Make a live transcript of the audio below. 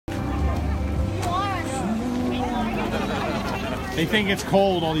They think it's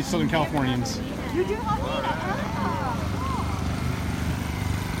cold, all these Southern Californians. You do have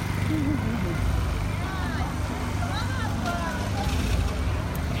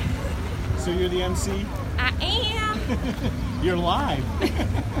So you're the MC? I am. You're live.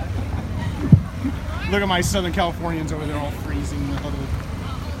 Look at my Southern Californians over there all freezing.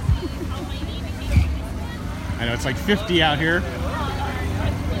 I know, it's like 50 out here.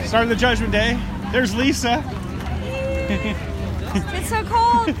 Start of the Judgment Day. There's Lisa. It's so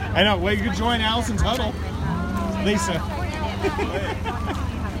cold. I know. Well, you could join Allison's huddle. Lisa.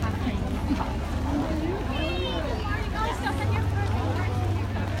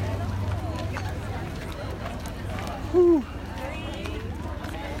 Whew.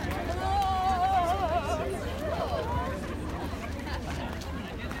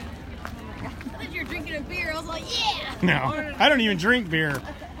 You're drinking a beer. I was like, yeah. No, I don't even drink beer.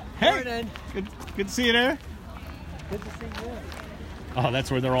 Hey, good to see you there. Good to see you. Oh,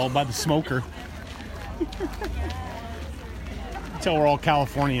 that's where they're all by the smoker. Tell we're all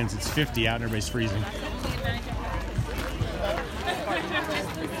Californians. It's 50 out and everybody's freezing.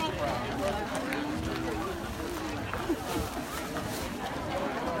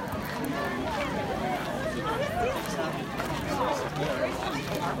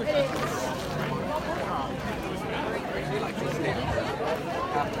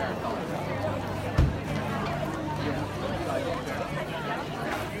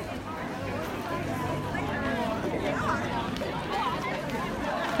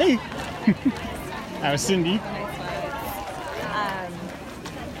 Hey, that was Cindy.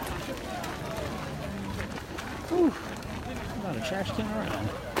 Ooh, not a trash can around.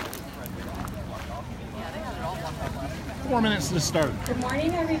 4 minutes to start. Good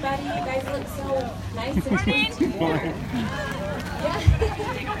morning, everybody. You guys look so nice and Good morning. Yeah.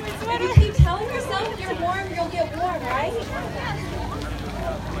 If you keep telling yourself you're warm, you'll get warm, right?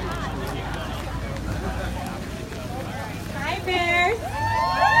 Hi, Bears.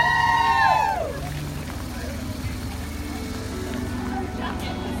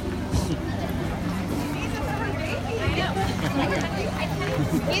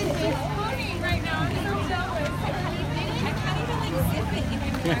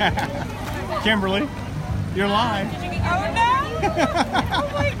 Kimberly, you're live. Oh no! Oh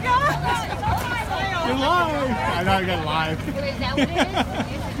my god! You're live. I know I got live. Is that what it is?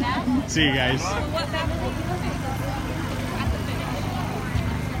 Is it that? See you guys.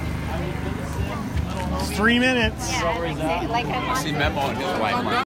 It's 3 minutes. Yeah, like I'm on See Memo and his wife.